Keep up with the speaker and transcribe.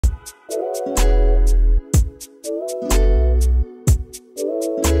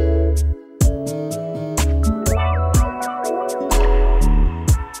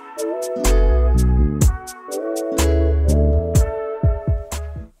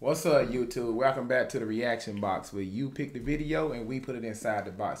What's up, YouTube? Welcome back to the reaction box where you pick the video and we put it inside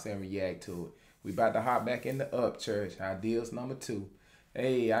the box and react to it. We about to hop back in the Upchurch, Hideas #2.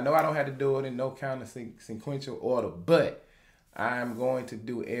 Hey, I know I don't have to do it in no kind of sequential order, but I'm going to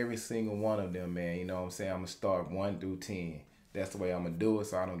do every single one of them, man. You know what I'm saying? I'm going to start 1 through 10. That's the way I'm going to do it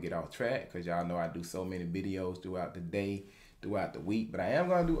so I don't get off track, because y'all know I do so many videos throughout the day, throughout the week. But I am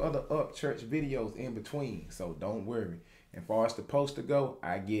going to do other Upchurch videos in between, so don't worry. And far as the poster go,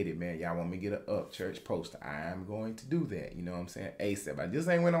 I get it, man. Y'all want me to get an Upchurch poster. I am going to do that. You know what I'm saying? ASAP. I just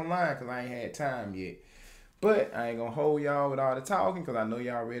ain't went online because I ain't had time yet. But I ain't going to hold y'all with all the talking because I know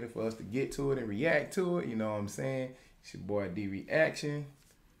y'all ready for us to get to it and react to it. You know what I'm saying? It's your boy D Reaction.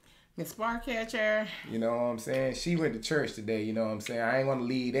 Miss Barcatcher. You know what I'm saying? She went to church today, you know what I'm saying? I ain't gonna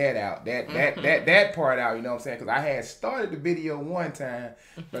leave that out. That part out, you know what I'm saying? Because I had started the video one time,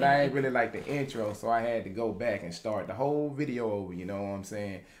 but I ain't really like the intro, so I had to go back and start the whole video over, you know what I'm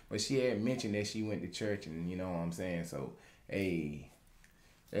saying? But she had mentioned that she went to church, and you know what I'm saying? So, hey,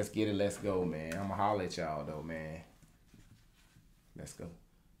 let's get it, let's go, man. I'ma holler at y'all though, man. Let's go.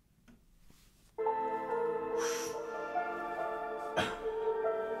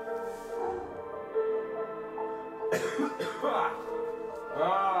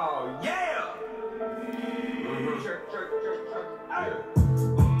 Oh, yeah! Yeah.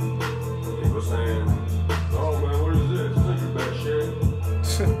 People saying, oh man, what is this? This ain't your best shit.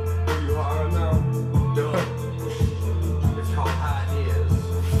 Are you high right now? Duh. It's called Hideas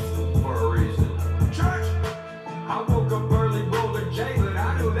for a reason. Church! I woke up early, rolling J, but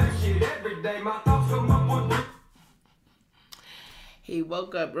I do that shit every day. My thoughts come up with... He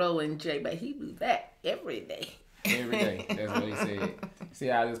woke up rolling J, but he do that every day. Every day. That's what he said. See,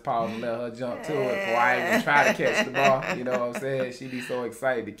 I just paused and let her jump to it before I even try to catch the ball. You know what I'm saying? She be so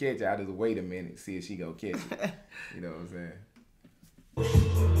excited to catch it. I just wait a minute, see if she go catch it. You know what I'm saying?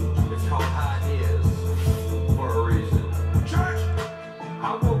 It's called Hideas for a reason. Church!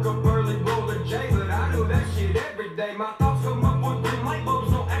 I woke up early, rolling J, but I do that shit every day. My thoughts come up with green light bulbs,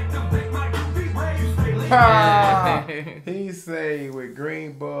 don't activate my UV rays. They leave. He say with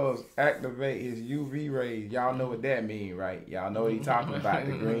green bulbs activate his UV rays. Y'all know what that mean, right? Y'all know what he talking about,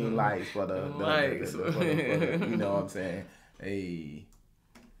 the green lights for the you know what I'm saying? Hey.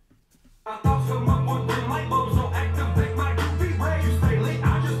 My thoughts come up with green light bulbs, don't activate my UV rays. They leave.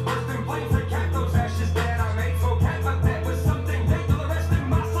 I just burst in flames to cap those ashes that I made. So cap my that was something they till the rest in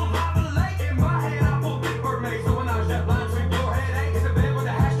my saliva lake. In my head I pulled big mermaids, so when I was that blind to your headache. In the bed with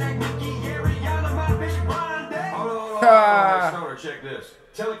the hashtag Nikki Ariana, my fish grind day. Hold on, Stoner, check this.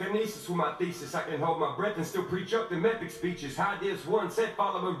 Telekinesis with my thesis. I can hold my breath and still preach up them epic speeches. Hideas one set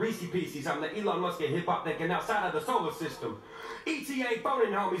following Reese Pieces. I'm the Elon Musk of hip-hop thinking outside of the solar system. ETA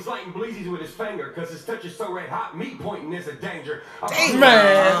phoning homies, lighting bleezies with his finger. Cause his touch is so red hot, me pointing is a danger.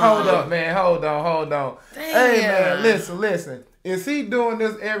 Man, hold up, man. Hold on. Damn. Hey, man, listen. Is he doing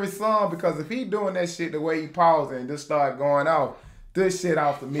this every song? Because if he doing that shit the way he pausing and just start going off, this shit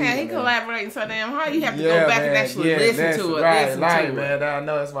off the meter. Yeah, he collaborating so damn hard. You have to go back and actually listen to it. Right, listen right, to man. it. I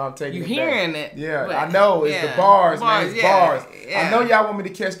know that's why I'm taking You it hearing back. it. Yeah, but, I know. It's the bars, man. It's bars. Yeah. I know y'all want me to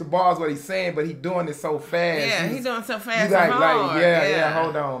catch the bars, what he's saying, but he doing it so fast. Yeah, he's doing so fast You and hard. yeah,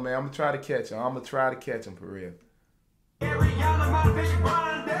 hold on, man. I'm going to try to catch him. I'm going to try to catch him for real.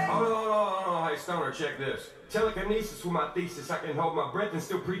 Hold on. Hey, Stoner, check this. Telekinesis with my thesis. I can hold my breath and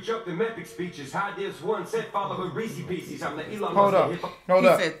still preach up them epic speeches. Hideas one set following Reese Pieces. I'm the Elon Musk. Hold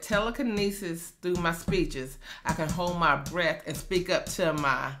up. He said telekinesis through my speeches. I can hold my breath and speak up to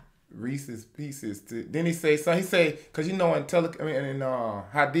my Reese's Pieces. Then he say something. He say, because you know in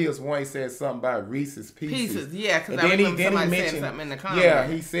Hideas one, he said something about Reese's Pieces. Yeah, because I remember somebody saying something in the comments. Yeah,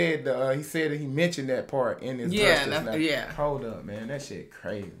 he said that he mentioned that part in his verse. Yeah. Hold up, man. That shit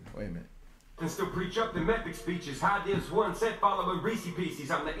crazy. Wait a minute. And still preach up them epic speeches. Hideas one set following Reese Pieces.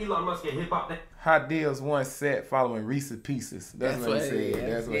 I'm the Elon Musk of hip-hop. Hideas one set following Reese's Pieces. That's what he said.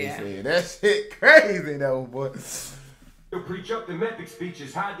 That's what he Yeah. said. That shit crazy though, boy. Still preach up them epic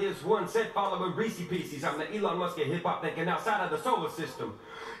speeches. Hideas one set following Reese Pieces. I'm the Elon Musk of hip-hop thinking outside of the solar system.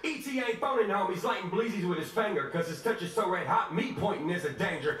 ETA phoning homies, lighting bleezies with his finger. Cause his touch is so red hot, me pointing is a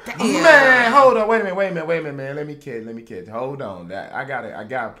danger. Yeah. Man, hold on. Wait a minute, man. Let me catch. Hold on. I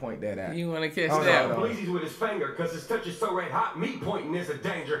gotta point that out. You want to catch Hold that? on. Bleezies with his finger. Cause his touch is so red hot, me pointing is a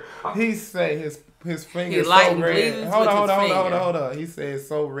danger. He say his finger is so lighting red. bleezies Hold with his finger. on. He says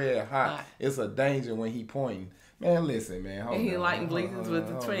so red hot. It's a danger when he pointing. Man, listen, man. Hold And he on, lighting bleezies with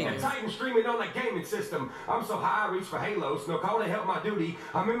the And fingers. Titan streaming on a gaming system. I'm so high I reach for halos. No call to help my duty.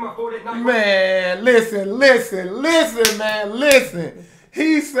 I'm in my fort at night. Man, listen, man, listen.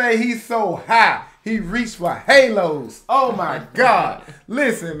 He say he's so high. He reached for halos. Oh my God.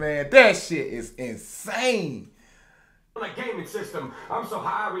 Listen, man, that shit is insane. On a gaming system, I'm so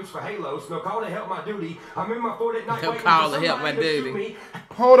high I reach for halos. No call to help my duty. I'm in my fort at night. No call to help my duty.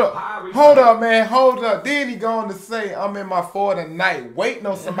 Hold up, man, hold up. Then he going to say, I'm in my fort at night waiting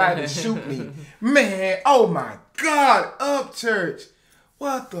on somebody to shoot me. Man, oh my God, Upchurch.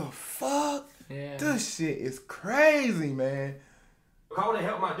 What the fuck? Yeah. This shit is crazy, man. Call to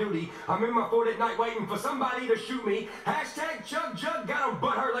help my duty. I'm in my fort at night waiting for somebody to shoot me. Hashtag Chug Jug got him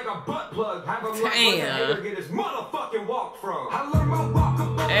butt hurt like a butt plug. Have him like a hater get his motherfucking walk from. I learned my walk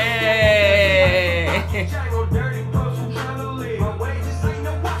up. Hey. Jangle dirty clothes from trying to live. My wages ain't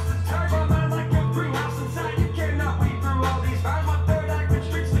no watch the turn. My mind like a greenhouse inside. You cannot weed through all these vibes. My third eye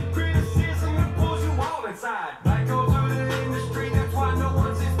constricts the criticism and pulls you all inside. Black goes through the industry. That's why no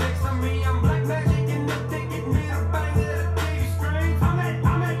one sits next to me. I'm black magic and the ticket need a bang that a TV screen.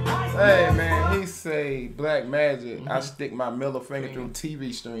 Hey man, he say black magic. I stick my middle finger through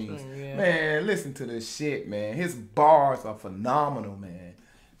TV streams. Yeah. Man, listen to this shit, man. His bars are phenomenal, man.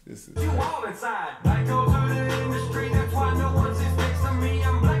 This is you all inside. Black goes through the industry. That's why no one sits next to me.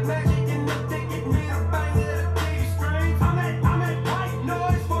 I'm black magic and the ticket need a bang that a TV screen. I'm at white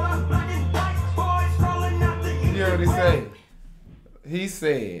noise for the black and white boys crawling out the. You heard what he say? He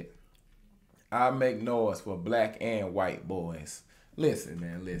said, I make noise for black and white boys. Listen,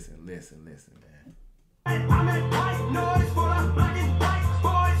 man, listen, man. I'm at white noise for the black and white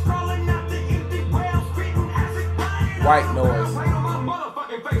boys crawling out the empty well, spitting acid flying. White noise. Right on my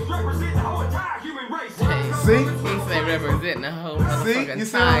motherfucking face, represent the whole entire human race. See? He say representing the whole See, motherfucking you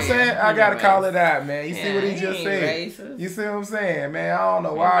see what I'm saying? I gotta call it out, man. You see what he he just ain't said? racist. You see what I'm saying, man? I don't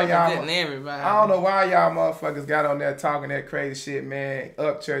know why y'all. Representing everybody. I don't know why y'all motherfuckers got on there talking that crazy shit, man.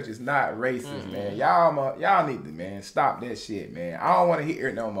 Upchurch is not racist, man. Y'all need to, man, stop that shit, man. I don't want to hear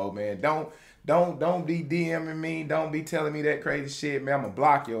it no more, man. Don't be DMing me. Don't be telling me that crazy shit, man. I'm gonna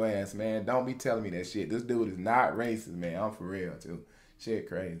block your ass, man. Don't be telling me that shit. This dude is not racist, man. I'm for real too. Shit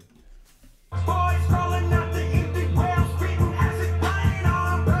crazy. Boys crawling out the empty well, spitting acid flying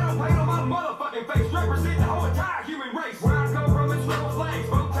on. Right on my motherfucking face, represent the whole entire human race. Where I come from, it's rebel flags,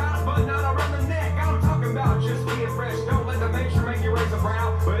 bow ties, but not around the neck. I'm talking about just being fresh. Don't let the mainstream make you raise a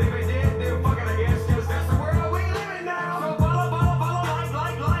brow. But if it did, then fuck it, I guess, cause that's the world we live in now. So follow,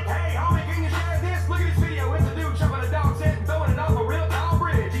 like. Hey, homie, can you share this? Look at this video. It's a dude chopping a dog's head and throwing it off a real tall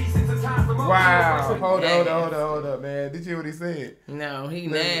bridge. He's since the time for most. Wow. Hold up, man. Did you hear what he said? No, he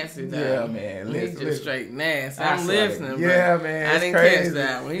nasty, though. Yeah, man. He's just straight nasty. I I'm saw listening, it. Yeah, man. I It's didn't crazy. catch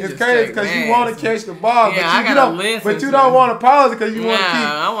that one. He's It's just crazy straight because you want to nasty. catch the ball, Yeah, but I you gotta don't. listen But you to don't him. want to pause it because you want to keep.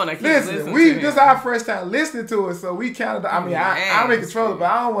 I want to keep Listen, listening we to this is him. our first time listening to it, so we kind of. I mean, I'm in control, but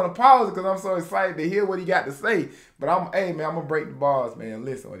I don't want to pause it because I'm so excited to hear what he got to say. But hey man, I'm gonna break the bars, man.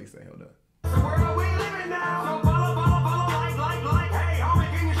 Listen what he say. Hold up. The world we live in now. So follow, like. Hey, homie,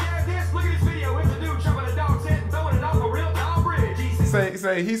 can you share this? Look at this video. It's a dude chopping a dog's head and throwing it off a real tall bridge.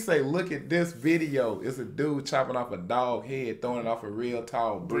 He say, look at this video. It's a dude chopping off a dog head, throwing it off a real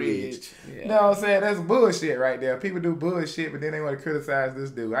tall bridge. Yeah. You know what I'm saying? That's bullshit right there. People do bullshit, but then they want to criticize this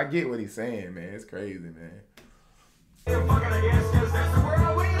dude. I get what he's saying, man. It's crazy, man. Fuck it, I guess, cause that's the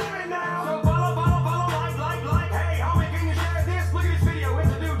world we live in now. So follow, like. Hey, homie, can you share this? Look at this video.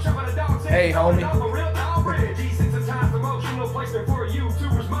 It's a dude chopping a dog's head. Hey, homie. Off a real tall bridge. Desensitized emotional placement for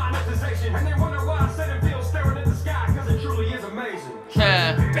YouTubers monetization. And they wonder why I sit and feel staring at the sky, cause it truly is amazing.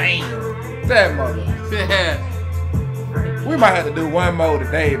 Damn. That mother. We might have to do one more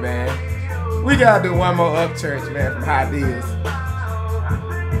today, man. We gotta do one more Upchurch, man, from Hideas.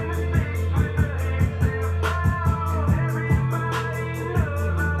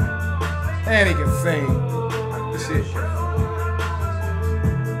 And he can sing. Shit.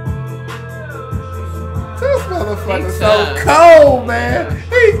 This motherfucker's He's so tough. cold, man.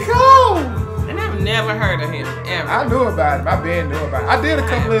 He cold. And I've never heard of him, ever. I knew about him. I been knew about him. I did a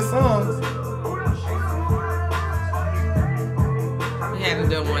couple of songs. He had to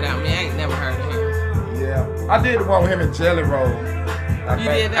do one without me. I ain't never heard of him. Yeah. I did the one with him and Jelly Roll. You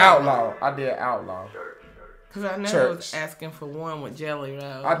did that? Outlaw. I did Outlaw. Because I know I Church. was asking for one with Jelly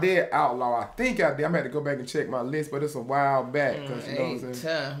Roll. I did Outlaw. I think I did. I'm going to have to go back and check my list, but it's a while back. Cause you know what I'm Ain't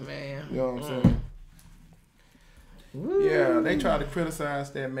saying? tough, man. You know what I'm saying? Yeah, they try to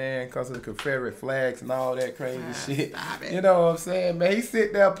criticize that man because of the Confederate flags and all that crazy shit. Stop it. You know what I'm saying, man? He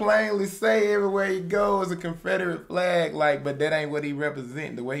sit there plainly say everywhere he goes a Confederate flag, like, but that ain't what he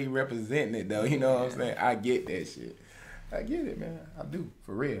represent. The way he representing it, though. You know what I'm saying? I get that shit. I get it, man. I do,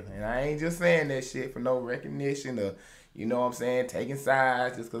 for real. And I ain't just saying that shit for no recognition or, you know what I'm saying, taking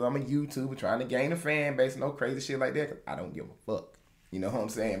sides just because I'm a YouTuber trying to gain a fan base, no crazy shit like that. 'Cause I don't give a fuck. You know what I'm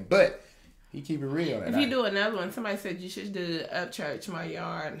saying? But He keep it real. If you do another one, somebody said you should do Upchurch, My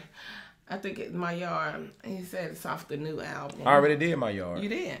Yard. I think it's My Yard. And he said it's off the new album. I already did My Yard. You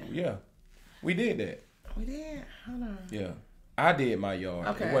did? Yeah. We did that. We did? Hold on. Yeah. I did My Yard.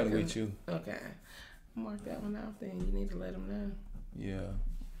 Okay. It wasn't with you. Okay. Mark that one out then. You need to let him know. Yeah.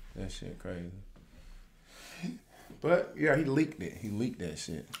 That shit crazy. But, yeah, he leaked it. He leaked that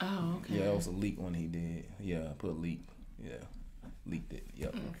shit. Oh, okay. Yeah, it was a leak one he did. Yeah, put leak. Yeah. Leaked it. Yep.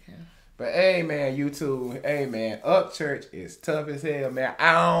 Okay. But hey man, YouTube, hey man, Upchurch is tough as hell, man.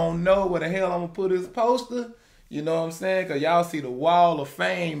 I don't know where the hell I'm gonna put this poster. You know what I'm saying? Cause y'all see the wall of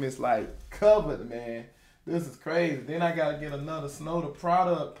fame is like covered, man. This is crazy. Then I gotta get another Snow the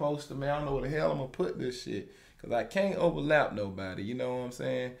Product poster, man. I don't know where the hell I'm gonna put this shit. Cause I can't overlap nobody. You know what I'm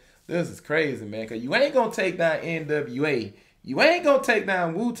saying? This is crazy, man. Cause you ain't gonna take down NWA. You ain't gonna take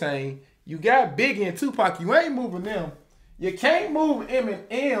down Wu-Tang. You got Biggie and Tupac. You ain't moving them. You can't move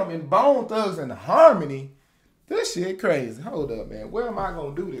Eminem and Bone Thugs in Harmony. This shit crazy. Hold up, man. Where am I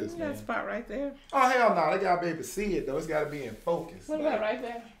gonna do this, man? That spot right there. Oh hell no! They gotta be able to see it though. It's gotta be in focus. What about right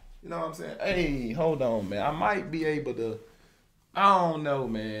there? You know what I'm saying? Hey, hold on, man. I might be able to. I don't know,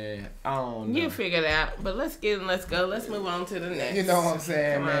 man. I don't know. You figure it out. But let's get and let's go. Let's move on to the next. You know what I'm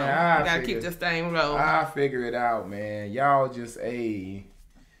saying, Come man? on. We gotta keep this thing rolling. I figure it out, man. Y'all just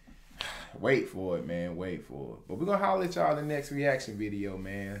wait for it, man. Wait for it. But we're gonna holler at y'all in the next reaction video,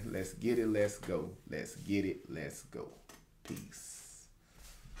 man. Let's get it. Let's go. Let's get it. Let's go. Peace.